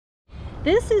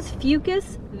This is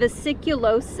Fucus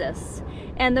vesiculosus.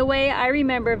 And the way I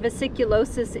remember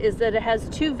vesiculosus is that it has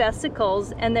two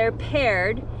vesicles and they're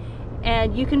paired,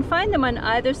 and you can find them on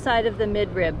either side of the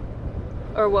midrib,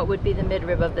 or what would be the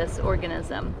midrib of this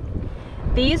organism.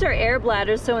 These are air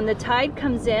bladders, so when the tide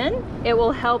comes in, it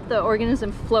will help the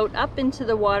organism float up into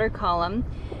the water column.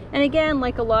 And again,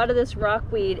 like a lot of this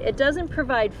rockweed, it doesn't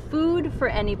provide food for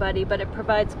anybody, but it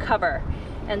provides cover.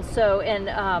 And so,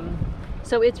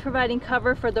 so it's providing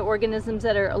cover for the organisms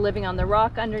that are living on the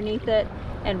rock underneath it,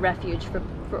 and refuge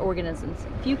for organisms.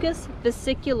 Fucus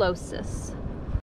vesiculosus.